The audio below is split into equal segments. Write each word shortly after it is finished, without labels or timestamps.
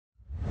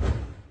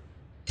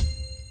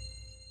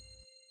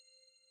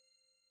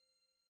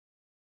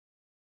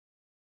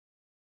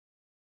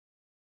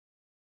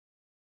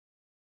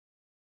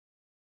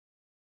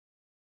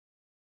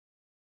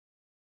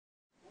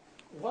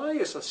Why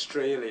is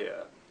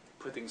Australia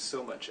putting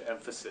so much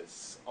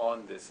emphasis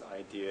on this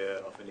idea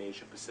of an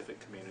Asia-Pacific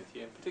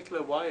community? In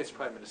particular, why is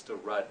Prime Minister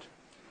Rudd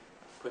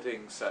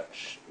putting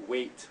such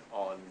weight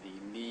on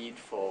the need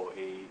for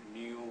a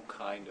new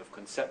kind of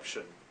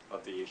conception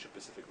of the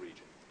Asia-Pacific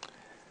region?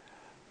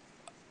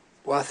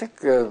 Well, I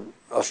think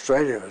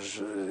Australia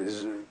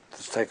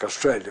let's take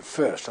Australia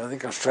first. I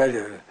think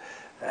Australia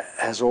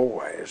has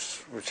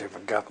always, whichever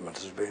government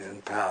has been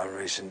in power in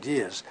recent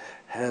years,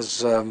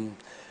 has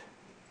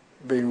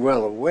been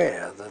well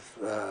aware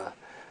that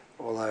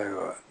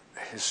although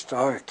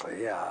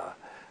historically our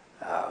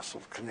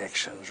sort of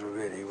connections were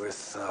really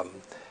with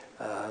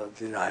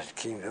the United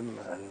Kingdom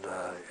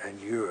and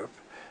Europe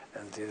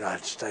and the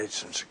United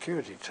States in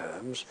security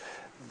terms,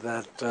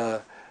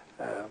 that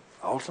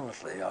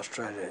ultimately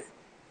Australia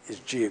is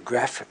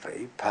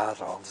geographically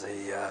part of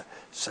the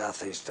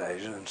Southeast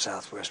Asian and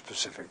Southwest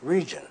Pacific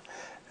region,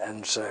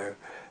 and so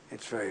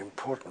it's very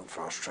important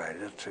for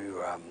Australia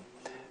to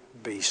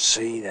be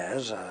seen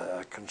as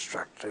a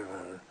constructive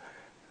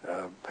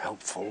and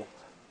helpful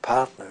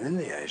partner in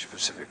the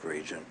Asia-Pacific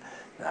region.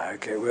 Now,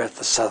 okay, we're at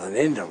the southern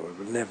end of it,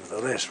 but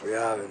nevertheless we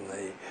are in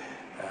the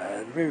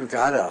we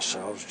regard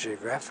ourselves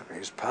geographically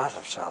as part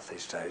of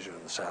Southeast Asia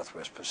and the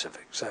Southwest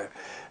Pacific. So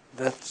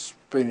that's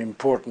been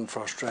important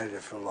for Australia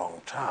for a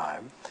long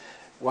time.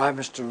 Why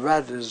Mr.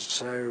 Rudd is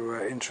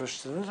so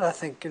interested in it, I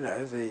think, you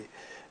know,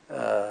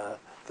 the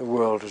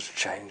world is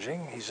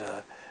changing. He's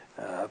a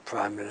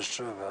Prime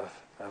Minister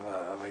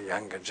of a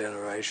younger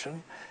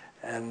generation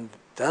and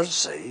does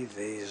see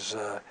these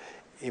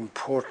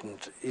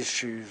important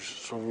issues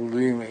sort of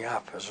looming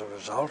up as a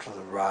result of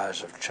the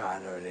rise of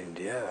China and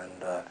India,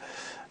 and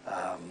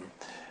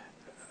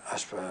I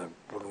suppose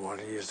I wouldn't want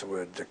to use the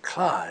word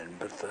decline,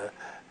 but the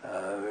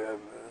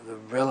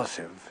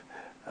relative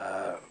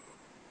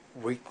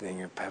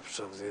weakening perhaps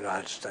of the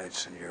United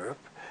States and Europe.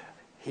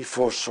 He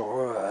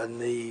foresaw a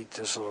need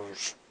to sort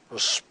of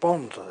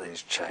respond to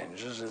these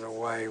changes in a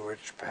way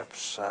which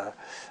perhaps our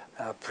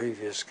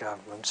previous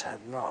governments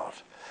had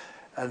not.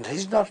 And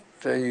he's not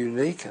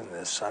unique in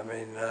this. I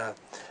mean,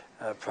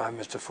 Prime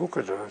Minister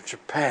Fukuda of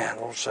Japan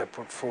also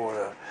put forward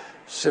a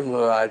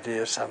similar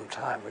idea some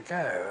time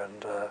ago,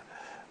 and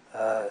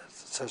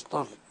so it's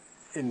not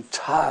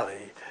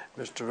entirely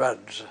Mr.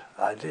 Rudd's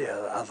idea.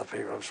 Other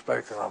people have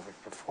spoken of it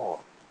before.